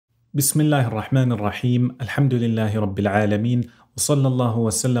بسم الله الرحمن الرحيم الحمد لله رب العالمين وصلى الله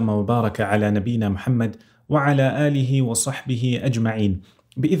وسلم وبارك على نبينا محمد وعلى آله وصحبه أجمعين.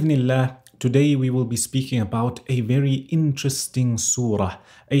 بإذن الله, today we will be speaking about a very interesting surah,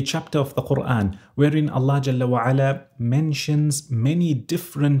 a chapter of the Quran wherein Allah Jalla wa Ala mentions many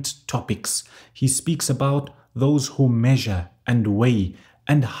different topics. He speaks about those who measure and weigh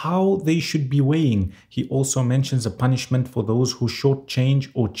and how they should be weighing. He also mentions a punishment for those who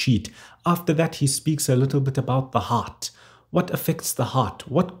shortchange or cheat. After that, he speaks a little bit about the heart. What affects the heart?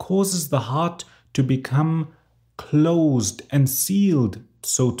 What causes the heart to become closed and sealed,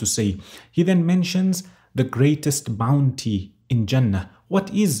 so to say? He then mentions the greatest bounty in Jannah.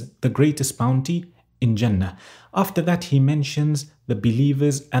 What is the greatest bounty in Jannah? After that, he mentions the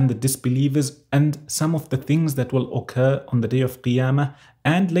believers and the disbelievers and some of the things that will occur on the day of Qiyamah,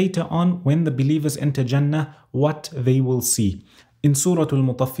 and later on when the believers enter Jannah, what they will see. In Surah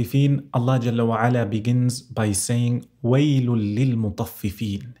Al-Mutaffifeen, Allah Jalla wa Ala begins by saying, وَيْلٌ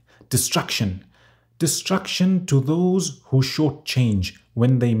لِلْمُطَفِّفِينَ. Destruction. Destruction to those who shortchange.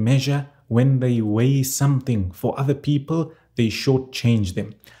 When they measure, when they weigh something for other people, they shortchange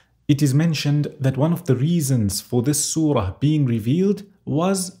them. It is mentioned that one of the reasons for this surah being revealed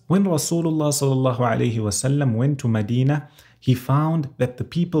was when Rasulullah sallallahu alaihi wasallam went to Medina. He found that the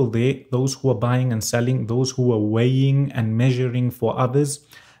people there, those who were buying and selling, those who were weighing and measuring for others,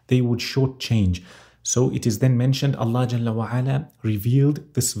 they would shortchange. So it is then mentioned, Allah Jalla wa Ala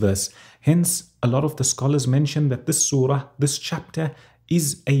revealed this verse. Hence, a lot of the scholars mention that this surah, this chapter,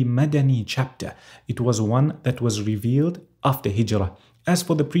 is a Madani chapter. It was one that was revealed after Hijrah. As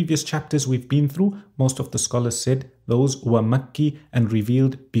for the previous chapters we've been through, most of the scholars said those were Makki and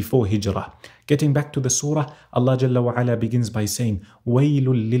revealed before Hijrah. Getting back to the surah, Allah Jalla wa Ala begins by saying, وَيْلٌ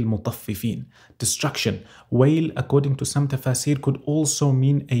لِلْمُطَفِّفِينَ. Destruction. Wail, according to some tafasir, could also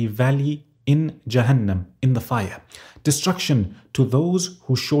mean a valley in Jahannam, in the fire. Destruction to those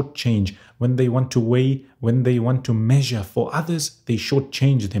who shortchange. When they want to weigh, when they want to measure for others, they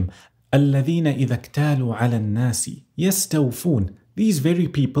shortchange them. الَّذِينَ إِذَا اكْتَالُوا عَلَى النَّاسِ يَسْتَوْفُونَ. These very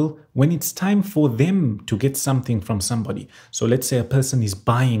people, when it's time for them to get something from somebody, so let's say a person is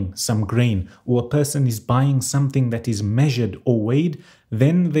buying some grain or a person is buying something that is measured or weighed,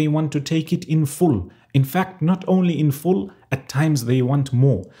 then they want to take it in full. In fact, not only in full, at times they want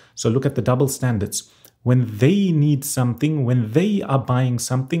more. So look at the double standards. When they need something, when they are buying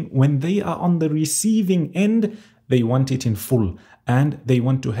something, when they are on the receiving end, they want it in full and they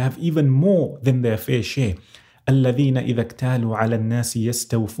want to have even more than their fair share. الذين إذا اكتالوا على الناس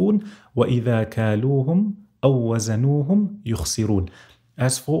يستوفون وإذا كالوهم أو وزنوهم يخسرون.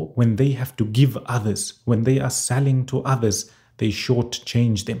 As for when they have to give others, when they are selling to others, they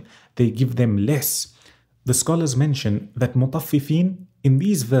shortchange them, they give them less. The scholars mention that Mutaffifeen in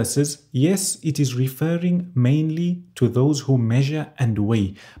these verses, yes, it is referring mainly to those who measure and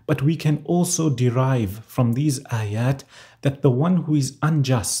weigh, but we can also derive from these ayat that the one who is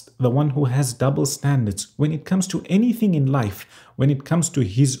unjust, the one who has double standards, when it comes to anything in life, when it comes to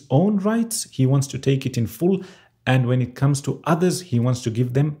his own rights, he wants to take it in full, and when it comes to others, he wants to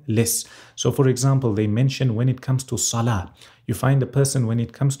give them less. So for example, they mention when it comes to salah, you find a person when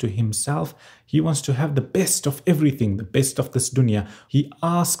it comes to himself, he wants to have the best of everything, the best of this dunya. He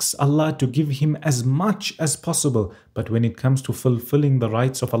asks Allah to give him as much as possible. But when it comes to fulfilling the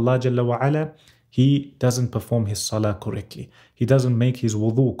rights of Allah Jalla wa Ala, he doesn't perform his salah correctly. He doesn't make his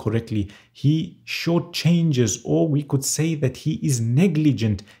wudu correctly. He shortchanges, or we could say that he is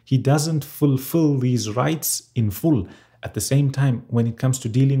negligent. He doesn't fulfill these rights in full. At the same time, when it comes to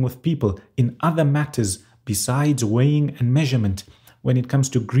dealing with people in other matters besides weighing and measurement, when it comes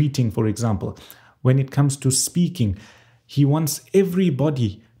to greeting, for example, when it comes to speaking, he wants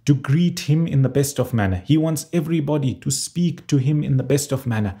everybody to greet him in the best of manner. He wants everybody to speak to him in the best of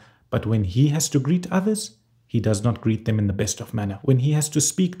manner. But when he has to greet others, he does not greet them in the best of manner. When he has to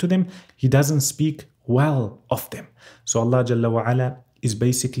speak to them, he doesn't speak well of them. So Allah Jalla wa Ala is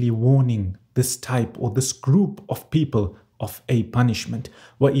basically warning this type or this group of people of a punishment.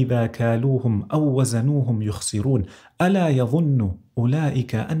 وَإِذَا كَالُوهُمْ أَوْ وَزَنُوهُمْ يُخْسِرُونَ أَلَا يَظُنُّ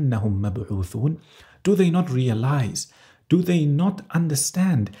أُولَٰئِكَ أَنَّهُمْ مَبْعُوثُونَ. Do they not realize? Do they not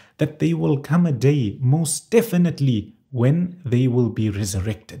understand that there will come a day, most definitely, when they will be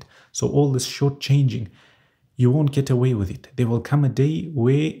resurrected? So all this shortchanging, you won't get away with it. There will come a day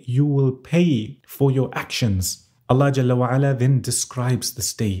where you will pay for your actions. Allah Jalla wa Ala then describes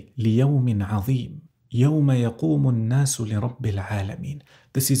this day, لِيَوْمٍ عَظِيمٍ يَوْمَ يَقُومُ النَّاسُ لِرَبِّ الْعَالَمِينَ.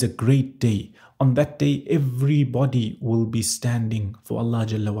 This is a great day. On that day, everybody will be standing for Allah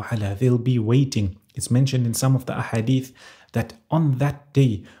Jalla wa Ala. They'll be waiting. It's mentioned in some of the ahadith that on that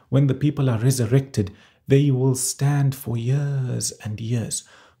day, when the people are resurrected, they will stand for years and years.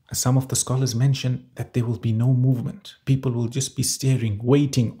 Some of the scholars mention that there will be no movement. People will just be staring,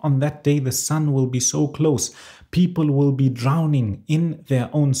 waiting. On that day, the sun will be so close. People will be drowning in their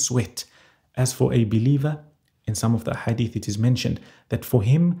own sweat. As for a believer, in some of the hadith it is mentioned that for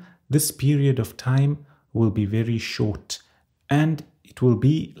him, this period of time will be very short. And it will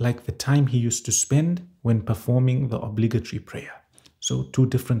be like the time he used to spend when performing the obligatory prayer. So two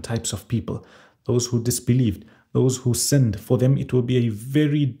different types of people. Those who disbelieved, those who sinned, for them it will be a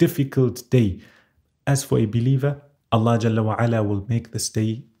very difficult day. As for a believer, Allah Jalla wa Ala will make this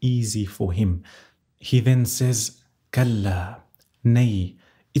day easy for him. He then says, Kalla, nay,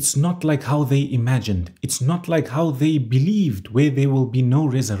 it's not like how they imagined. It's not like how they believed, where there will be no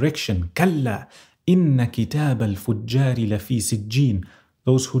resurrection. Kalla, inna kitab al-fujjari lafi sijjin.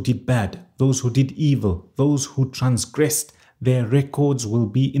 Those who did bad, those who did evil, those who transgressed, their records will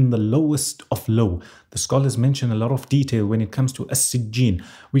be in the lowest of low. The scholars mention a lot of detail when it comes to as-sijjin.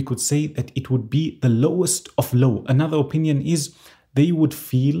 We could say that it would be the lowest of low. Another opinion is they would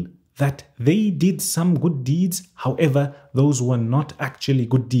feel that they did some good deeds, however, those were not actually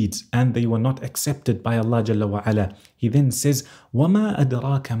good deeds and they were not accepted by Allah Jalla wa Ala. He then says, وَمَا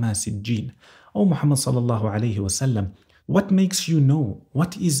أَدْرَاكَ مَا سِجِّينَ. O Muhammad sallallahu alayhi wa sallam, what makes you know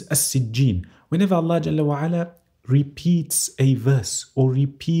what is as-sijjin? Whenever Allah Jalla wa Ala repeats a verse or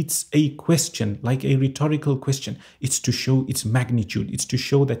repeats a question, like a rhetorical question, it's to show its magnitude, it's to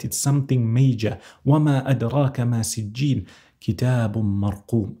show that it's something major. وَمَا أَدْرَاكَ مَا سِجِّينَ كِتَابٌ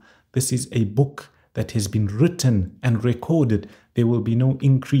مَرْقُومٌ. This is a book that has been written and recorded. There will be no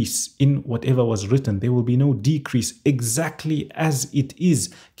increase in whatever was written. There will be no decrease, exactly as it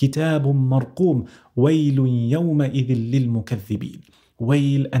is. كِتَابٌ مَرْقُومٌ وَيْلٌ يَوْمَئِذٍ لِلْمُكَذِّبِينَ.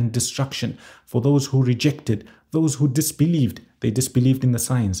 Wail and destruction for those who rejected, those who disbelieved. They disbelieved in the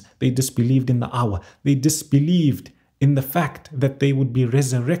signs. They disbelieved in the hour. They disbelieved in the fact that they would be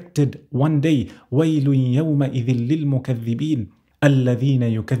resurrected one day. وَيْلٌ يَوْمَئِذٍ لِلْمُكَذِّبِينَ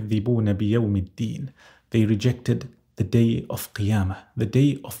الَّذِينَ يُكَذِّبُونَ بِيَوْمِ الدِّينِ. They rejected the day of Qiyamah, the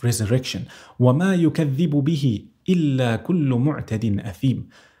day of resurrection. وَمَا يُكَذِّبُ بِهِ إِلَّا كُلُّ مُعْتَدٍ أَثِيمٍ.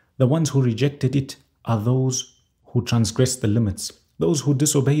 The ones who rejected it are those who transgressed the limits, those who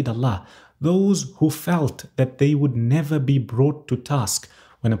disobeyed Allah, those who felt that they would never be brought to task.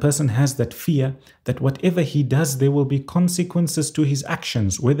 When a person has that fear that whatever he does, there will be consequences to his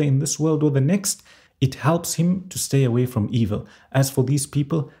actions, whether in this world or the next, it helps him to stay away from evil. As for these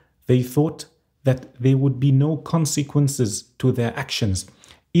people, they thought that there would be no consequences to their actions.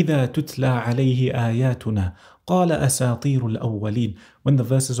 إِذَا تُتْلَى عَلَيْهِ آيَاتُنَا قَالَ أَسَاطِيرُ الْأَوَّلِينَ. When the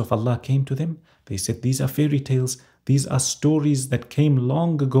verses of Allah came to them, they said, these are fairy tales, these are stories that came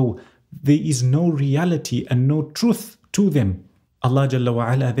long ago. There is no reality and no truth to them. Allah Jalla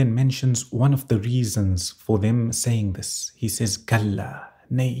wa Ala then mentions one of the reasons for them saying this. He says, Kalla,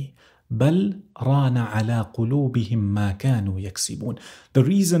 nay, bal rana ala qulubihim ma kanu yaksibun. The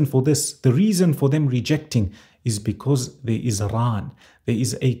reason for this, the reason for them rejecting is because there is ran, there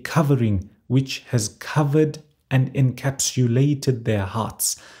is a covering which has covered and encapsulated their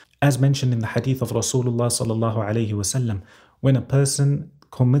hearts. As mentioned in the hadith of Rasulullah sallallahu alayhi wasallam, when a person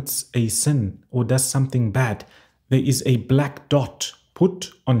commits a sin or does something bad, there is a black dot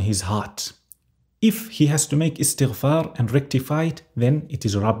put on his heart. If he has to make istighfar and rectify it, then it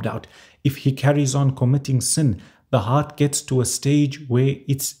is rubbed out. If he carries on committing sin, the heart gets to a stage where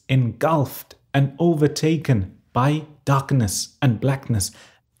it's engulfed and overtaken by darkness and blackness.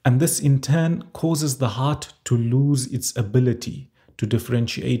 And this in turn causes the heart to lose its ability to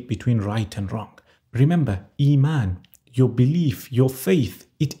differentiate between right and wrong. Remember, Iman, your belief, your faith,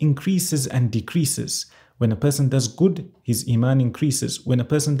 it increases and decreases. When a person does good, his Iman increases. When a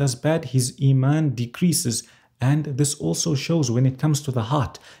person does bad, his Iman decreases. And this also shows when it comes to the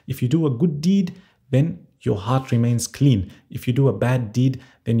heart. If you do a good deed, then your heart remains clean. If you do a bad deed,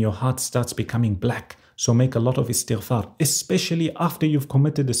 then your heart starts becoming black. So make a lot of istighfar, especially after you've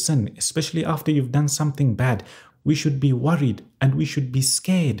committed a sin, especially after you've done something bad. We should be worried and we should be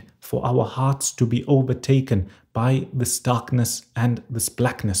scared for our hearts to be overtaken by this darkness and this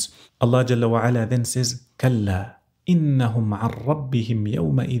blackness. Allah Jalla wa Ala then says, Kalla, innahum an rabbihim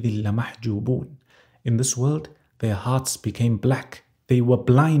yawma'idhin lamahjubun. In this world, their hearts became black. They were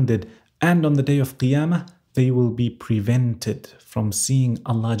blinded. And on the day of Qiyamah, they will be prevented from seeing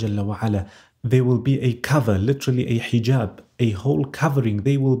Allah Jalla wa Ala. There will be a cover, literally a hijab, a whole covering.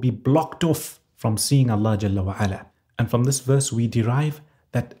 They will be blocked off from seeing Allah Jalla wa Ala. And from this verse we derive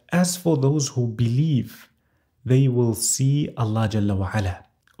that as for those who believe, they will see Allah Jalla wa Ala.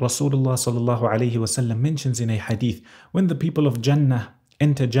 Rasulullah sallallahu alayhi wasallam mentions in a hadith, when the people of Jannah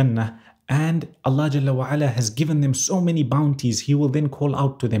enter Jannah, and Allah Jalla wa Ala has given them so many bounties, He will then call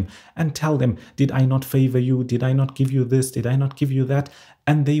out to them and tell them, did I not favor you? Did I not give you this? Did I not give you that?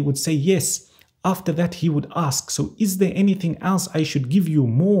 And they would say, yes. After that, He would ask, so is there anything else I should give you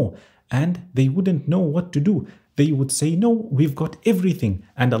more? And they wouldn't know what to do. They would say, no, we've got everything.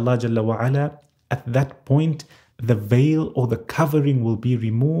 And Allah Jalla wa Ala, at that point, the veil or the covering will be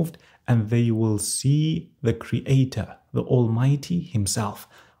removed and they will see the Creator, the Almighty Himself.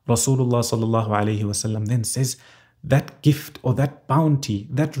 Rasulullah sallallahu alayhi wasallam then says, that gift or that bounty,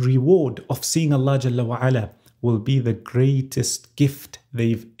 that reward of seeing Allah Jalla wa Ala will be the greatest gift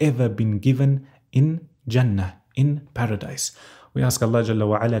they've ever been given in Jannah, in paradise. We ask Allah Jalla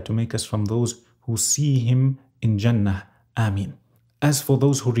wa Ala to make us from those who see Him in Jannah. Ameen. As for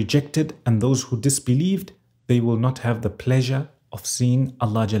those who rejected and those who disbelieved, they will not have the pleasure of seeing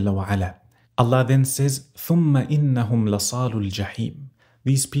Allah Jalla wa Ala. Allah then says, ثُمَّ إِنَّهُمْ لَصَالُ الْجَحِيمِ.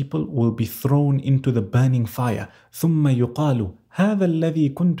 These people will be thrown into the burning fire. ثُمَّ يُقَالُ هَذَا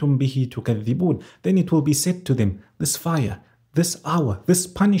الَّذِي كُنْتُمْ بِهِ تُكَذِّبُونَ. Then it will be said to them, this fire, this hour, this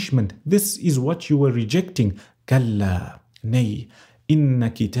punishment, this is what you were rejecting. كَلَّا, nay, إِنَّ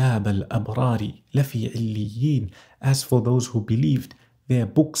كِتَابَ الْأَبْرَارِ لَفِي عِلِّيِّينَ. As for those who believed, their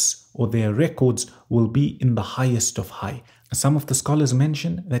books or their records will be in the highest of high. Some of the scholars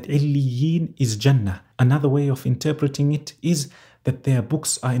mention that Illiyin is Jannah. Another way of interpreting it is that their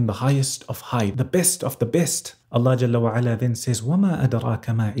books are in the highest of high, the best of the best. Allah Jalla wa Ala then says, وَمَا أَدْرَاكَ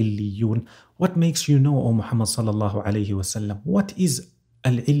مَا إِلِّيُّونَ. What makes you know, O Muhammad sallallahu alayhi wasallam, what is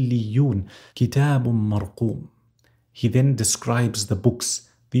Al-Illiyun? كِتَابٌ مَرْقُومٌ. He then describes the books.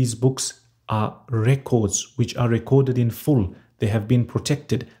 These books are records which are recorded in full. They have been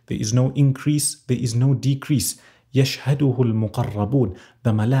protected. There is no increase, there is no decrease. يَشْهَدُهُ الْمُقَرَّبُونَ.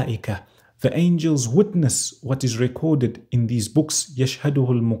 The malaika, the angels witness what is recorded in these books.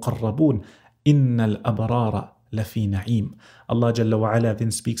 يَشْهَدُهُ الْمُقَرَّبُونَ. إِنَّ الْأَبْرَارَ لَفِي نَعِيمٍ. Allah Jalla wa Ala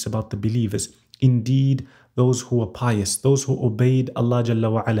then speaks about the believers. Indeed, those who are pious, those who obeyed Allah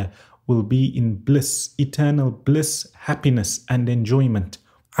Jalla wa Ala will be in bliss, eternal bliss, happiness and enjoyment.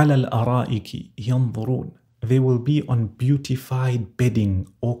 عَلَى الْأَرَائِكِ يَنْظُرُونَ. They will be on beautified bedding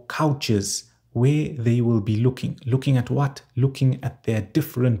or couches where they will be looking. Looking at what? Looking at their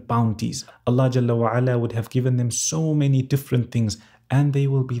different bounties. Allah Jalla wa Ala would have given them so many different things and they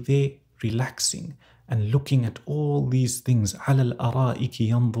will be there relaxing and looking at all these things. عَلَى الْأَرَائِكِ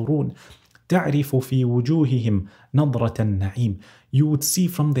يَنْظُرُونَ. تَعْرِفُ فِي وُجُوهِهِمْ نَظْرَةَ النَّعِيمِ. You would see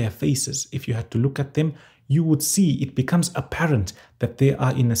from their faces, if you had to look at them, you would see, it becomes apparent that they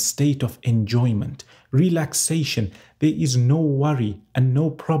are in a state of enjoyment, relaxation. There is no worry and no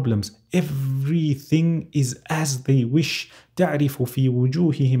problems. Everything is as they wish. تعرف في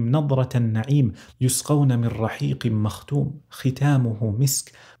وجوههم نظرة النعيم يسقون من رحيق مختوم ختامه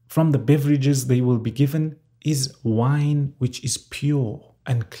مسك. From the beverages they will be given is wine which is pure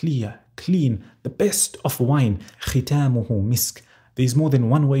and clear, clean, the best of wine. ختامه مسك. There is more than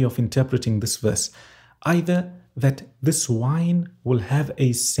one way of interpreting this verse. Either that this wine will have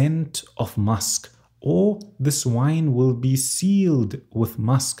a scent of musk, or this wine will be sealed with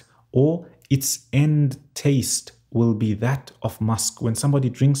musk, or its end taste will be that of musk. When somebody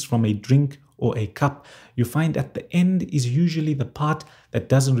drinks from a drink or a cup, you find at the end is usually the part that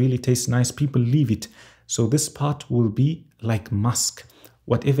doesn't really taste nice. People leave it. So this part will be like musk.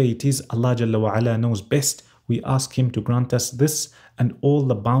 Whatever it is, Allah Jalla wa Ala knows best. We ask Him to grant us this and all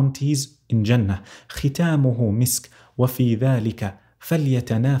the bounties in Jannah. ختامه مسك وفي ذلك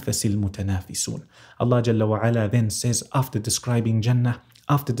فليتنافس المتنافسون. Allah Jalla wa Ala then says, after describing Jannah,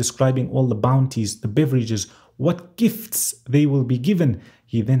 after describing all the bounties, the beverages, what gifts they will be given,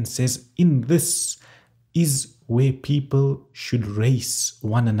 He then says, in this is where people should race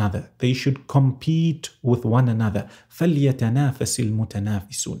one another. They should compete with one another. فليتنافس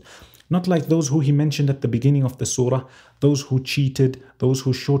المتنافسون. Not like those who He mentioned at the beginning of the surah, those who cheated, those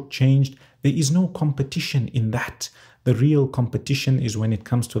who shortchanged. There is no competition in that. The real competition is when it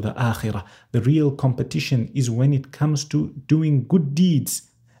comes to the akhirah. The real competition is when it comes to doing good deeds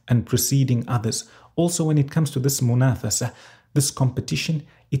and preceding others. Also when it comes to this munafasa, this competition,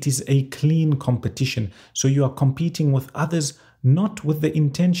 it is a clean competition. So you are competing with others, not with the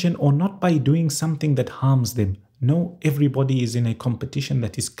intention or not by doing something that harms them. No, everybody is in a competition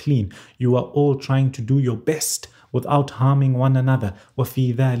that is clean. You are all trying to do your best without harming one another.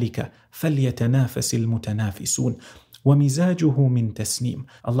 وَفِي ذَلِكَ فَلْيَتَنَافَسِ الْمُتَنَافِسُونَ وَمِزَاجُهُ مِنْ تَسْنِيمٍ.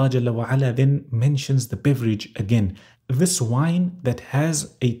 Allah Jalla wa Ala then mentions the beverage again. This wine that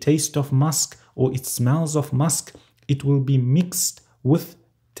has a taste of musk or it smells of musk, it will be mixed with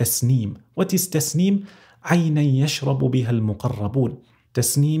tasneem. What is tasneem? عَيْنًا يَشْرَبُ بِهَا الْمُقَرَّبُونَ.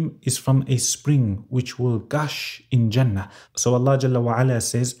 Tasneem is from a spring which will gush in Jannah. So Allah Jalla wa Ala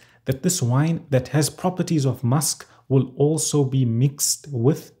says that this wine that has properties of musk will also be mixed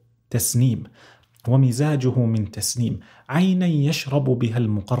with tasneem. وَمِزَاجُهُ مِن تَسْنِيمٍ عَيْنًا يَشْرَبُ بِهَا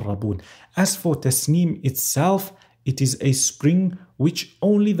الْمُقَرَّبُونَ. As for tasneem itself, it is a spring which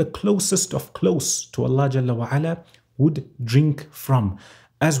only the closest of close to Allah Jalla wa Ala would drink from.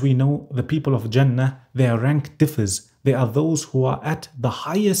 As we know, the people of Jannah, their rank differs. They are those who are at the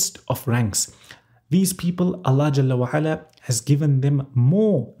highest of ranks. These people, Allah Jalla wa Ala has given them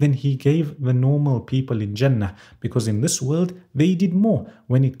more than He gave the normal people in Jannah, because in this world they did more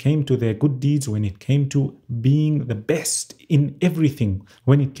when it came to their good deeds, when it came to being the best in everything,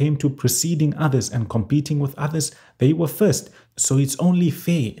 when it came to preceding others and competing with others, they were first. So it's only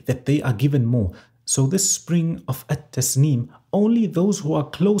fair that they are given more. So this spring of at-tasneem, only those who are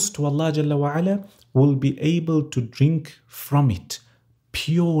close to Allah Jalla wa Ala will be able to drink from it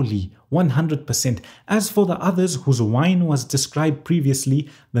purely, 100%. As for the others whose wine was described previously,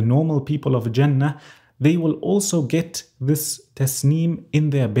 the normal people of Jannah, they will also get this tasneem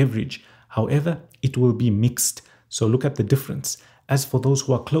in their beverage. However, it will be mixed. So look at the difference. As for those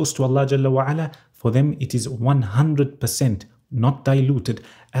who are close to Allah Jalla wa Ala, for them it is 100%, not diluted.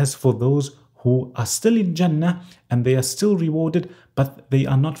 As for those who are still in Jannah and they are still rewarded, but they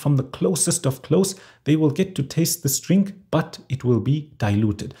are not from the closest of close, they will get to taste this drink, but it will be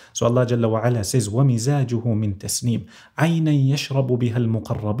diluted. So Allah Jalla wa Ala says, وَمِزَاجُهُ مِن تَسْنِيمٍ عَيْنًا يَشْرَبُ بِهَا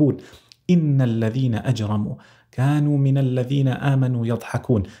الْمُقَرَّبُونَ إِنَّ الَّذِينَ أَجْرَمُوا كَانُوا مِنَ الَّذِينَ آمَنُوا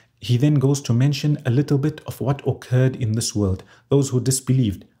يَضْحَكُونَ. He then goes to mention a little bit of what occurred in this world. Those who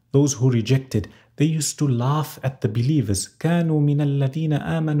disbelieved, those who rejected, they used to laugh at the believers. كانوا من الذين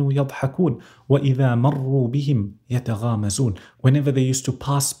آمنوا يضحكون وإذا مروا بهم يتغامزون. Whenever they used to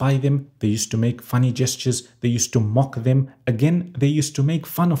pass by them, they used to make funny gestures, they used to mock them. Again, they used to make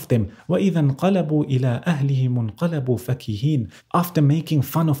fun of them. وإذا انقلبوا إلى أهلهم انقلبوا فكهين. After making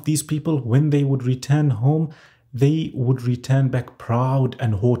fun of these people, when they would return home, they would return back proud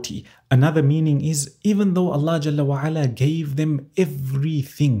and haughty. Another meaning is, even though Allah Jalla wa Ala gave them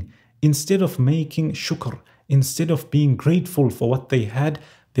everything, instead of making shukr, instead of being grateful for what they had,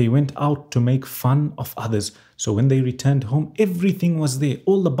 they went out to make fun of others. So when they returned home, everything was there,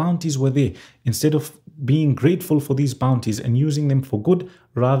 all the bounties were there. Instead of being grateful for these bounties and using them for good,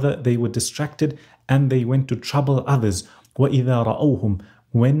 rather they were distracted and they went to trouble others. وَإِذَا رَأَوْهُمْ.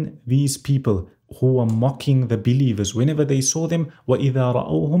 When these people who were mocking the believers, whenever they saw them, وَإِذَا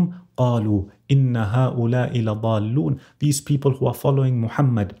رَأَوْهُمْ قَالُوا إِنَّ هَؤُلَاءِ لَضَالُّونَ. These people who are following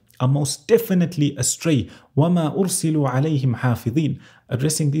Muhammad are most definitely astray. وَمَا أُرْسِلُوا عَلَيْهِمْ حَافِظِينَ.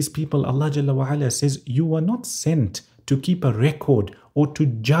 Addressing these people, Allah Jalla wa Ala says, you were not sent to keep a record or to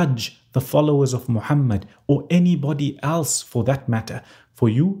judge the followers of Muhammad or anybody else for that matter. For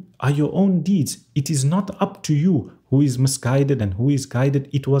you are your own deeds. It is not up to you who is misguided and who is guided.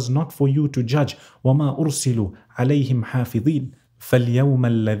 It was not for you to judge. وَمَا أُرْسِلُوا عَلَيْهِمْ حَافِظِينَ فَالْيَوْمَ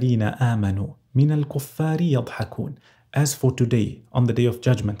الَّذِينَ آمَنُوا مِنَ الْكُفَّارِ يَضْحَكُونَ. As for today, on the day of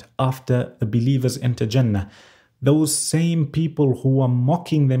judgment, after the believers enter Jannah, those same people who are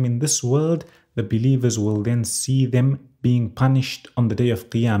mocking them in this world, the believers will then see them being punished on the day of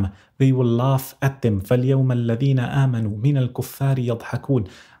Qiyamah. They will laugh at them. فَالْيَوْمَ الَّذِينَ آمَنُوا مِنَ الْكُفَّارِ يَضْحَكُونَ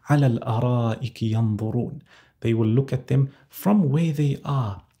عَلَى الْأَرَائِكِ يَنْظُرُونَ. They will look at them from where they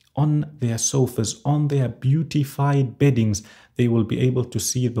are, on their sofas, on their beautified beddings. They will be able to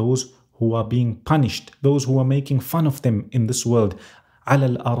see those who are being punished, those who are making fun of them in this world. على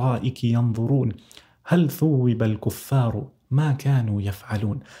الأرائك ينظرون هل ثوب الكفار ما كانوا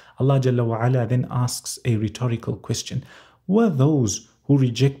يفعلون. Allah Jalla wa Ala then asks a rhetorical question. Were those who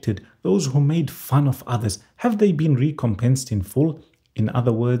rejected, those who made fun of others, have they been recompensed in full? In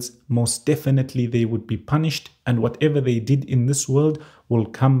other words, most definitely they would be punished, and whatever they did in this world will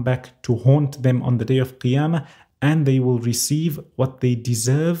come back to haunt them on the day of Qiyamah, and they will receive what they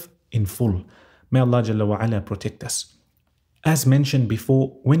deserve in full. May Allah Jalla wa Ala protect us. As mentioned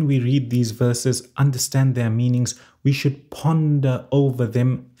before, when we read these verses, understand their meanings, we should ponder over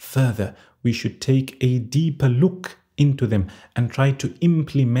them further. We should take a deeper look into them and try to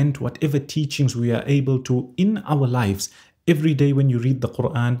implement whatever teachings we are able to in our lives. Every day when you read the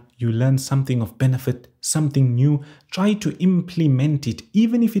Quran, you learn something of benefit, something new. Try to implement it,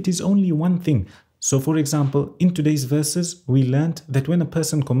 even if it is only one thing. So for example, in today's verses, we learned that when a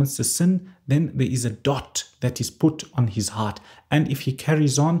person commits a sin, then there is a dot that is put on his heart. And if he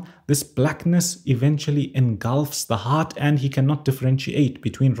carries on, this blackness eventually engulfs the heart and he cannot differentiate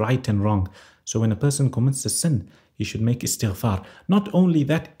between right and wrong. So when a person commits a sin, he should make istighfar. Not only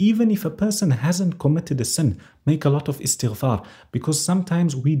that, even if a person hasn't committed a sin, make a lot of istighfar, because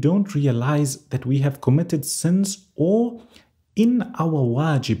sometimes we don't realize that we have committed sins, or in our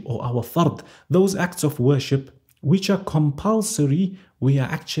wajib or our fard, those acts of worship which are compulsory, we are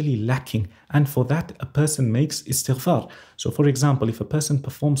actually lacking. And for that, a person makes istighfar. So for example, if a person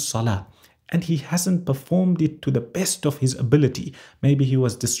performs salah and he hasn't performed it to the best of his ability, maybe he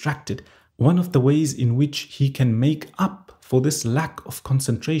was distracted, one of the ways in which he can make up for this lack of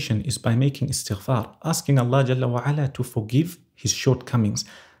concentration is by making istighfar, asking Allah Jalla wa Ala to forgive his shortcomings.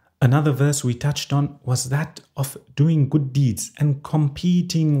 Another verse we touched on was that of doing good deeds and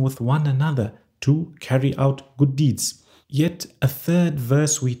competing with one another to carry out good deeds. Yet a third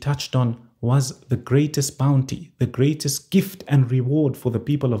verse we touched on was the greatest bounty, the greatest gift and reward for the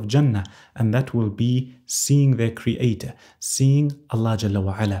people of Jannah, and that will be seeing their Creator, seeing Allah Jalla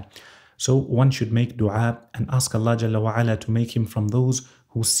wa Ala. So one should make dua and ask Allah Jalla wa Ala to make him from those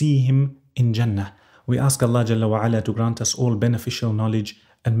who see him in Jannah. We ask Allah Jalla wa Ala to grant us all beneficial knowledge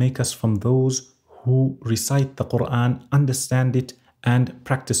and make us from those who recite the Quran, understand it, and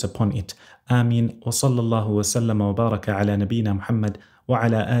practice upon it. Ameen. Wa sallallahu wa sallam wa baraka ala nabiyyina Muhammad wa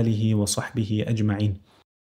ala alihi wa sahbihi ajma'in.